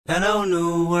Hello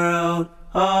new world,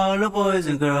 all the boys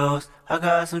and girls, I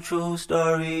got some true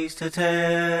stories to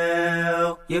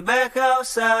tell. You're back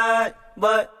outside,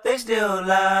 but they still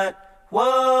lied. Whoa,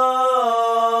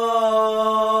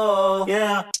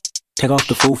 yeah. Take off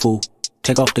the foo-foo,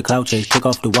 take off the cloud chase, take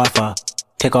off the Wi-Fi,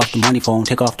 take off the money phone,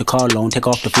 take off the car loan, take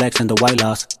off the flex and the white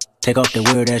loss, take off the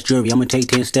weird ass jewelry, I'ma take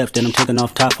 10 steps, then I'm taking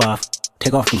off top 5.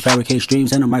 Take off them fabricated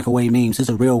streams and the microwave memes, it's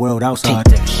a real world outside.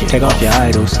 Take off your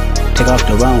idols, take off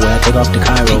the runway, take off the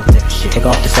Cairo, take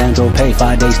off the Sandro pay,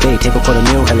 5-day stay, take a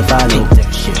 $250,000 hella final.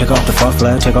 Take off the fuck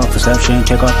flag, take off perception,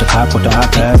 take off the cop with the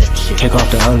iPad, take off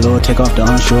the allure, take off the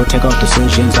unsure, take off the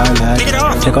decisions I lack.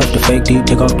 Take off the fake deep,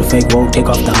 take off the fake woke, take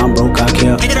off the I'm broke, I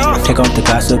care. Take off the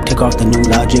gossip, take off the new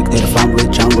logic that if I'm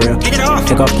rich, I'm real.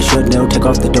 Take off the Chanel, take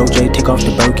off the Doja, take off the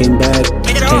Birkin bag.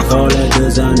 Take all that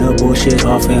designer bullshit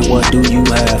off and what do you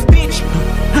have?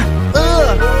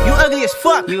 You ugly as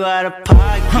fuck. You out of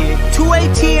pocket. 2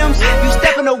 ATMs, you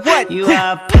stepping to what? You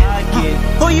out of pocket.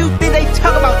 Who you think they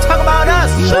talk about? Talk about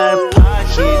us. You out of pocket.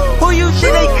 Who you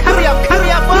think they carry up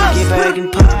us? Get back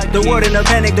in pocket. The world in a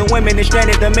panic, the women is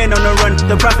stranded, the men on the run.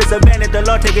 The profits abandoned, the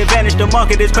law take advantage. The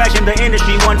market is crashing, the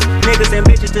industry wants niggas and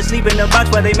bitches to sleep in the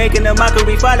box while they making a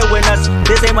mockery following us.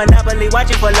 This ain't monopoly,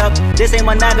 watching for love. This ain't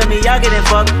monogamy, y'all getting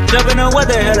fucked. Jumping on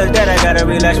what the hell is that? I gotta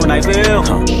relax when I feel.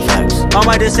 All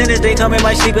my descendants, they come in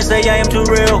my sleep and say I am too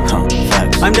real.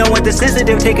 I'm done with the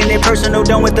sensitive, taking it personal.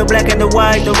 Done with the black and the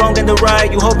white, the wrong and the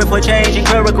right. You hoping for change and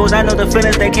miracles. I know the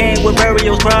feelings that came with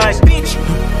burial cries. Bitch.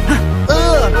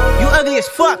 You ugly as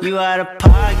fuck. You out of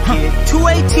pocket. 2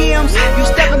 ATMs, you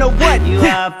stepping to what? You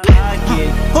out of pocket.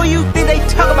 Who you think they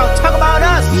talk about? Talk about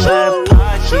us. You out of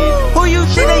pocket. Who you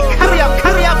think they carry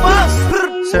up us?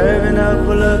 Serving up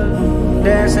a look,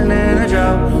 dancing in a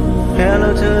drop.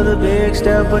 Hello to the big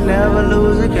step, but never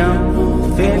lose a count.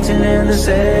 Venting in the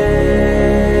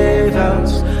safe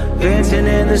house. Venting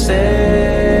in the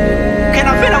safe. Can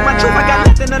I vent on my truth? I got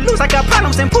nothing to lose. I got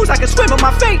problems and pools. I can swim with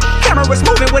my fate. Cameras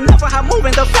moving whenever I'm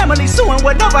moving. The family suing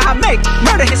whatever I make.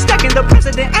 Murder is stacking. The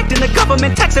president acting. The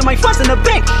government taxing my funds in the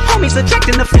bank. Homies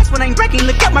ejecting the fence when I'm breaking.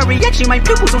 Look at my reaction. My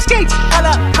pupils on skates. Hold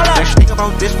up, hold up. Let's think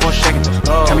about this for a second.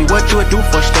 Tell me what you would do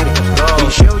for steady. When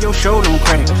you show your show, no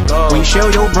credit. When you show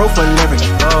your bro for leverage.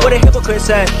 What a hypocrite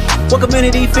said. What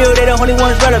community feel they the only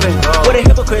ones relevant? What a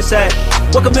hypocrite said.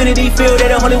 What community feel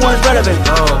they the only ones relevant?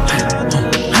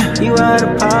 You out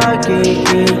of pocket,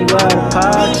 yeah, you out of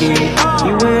pocket.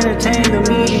 You entertain the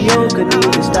mediocre,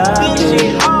 need to stop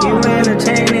it. You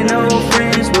entertaining old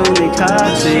friends when they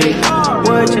toxic.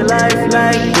 What your life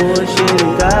like, bullshit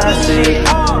and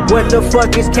gossip. What the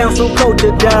fuck is council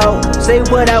culture, dawg? Say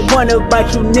what I want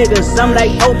about you niggas, I'm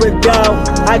like Oprah, dawg.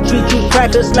 I treat you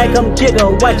crackers like I'm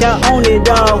Jigga, watch I own it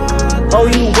all. Oh,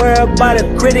 you worry about a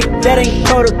critic, that ain't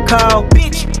protocol.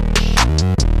 Bitch,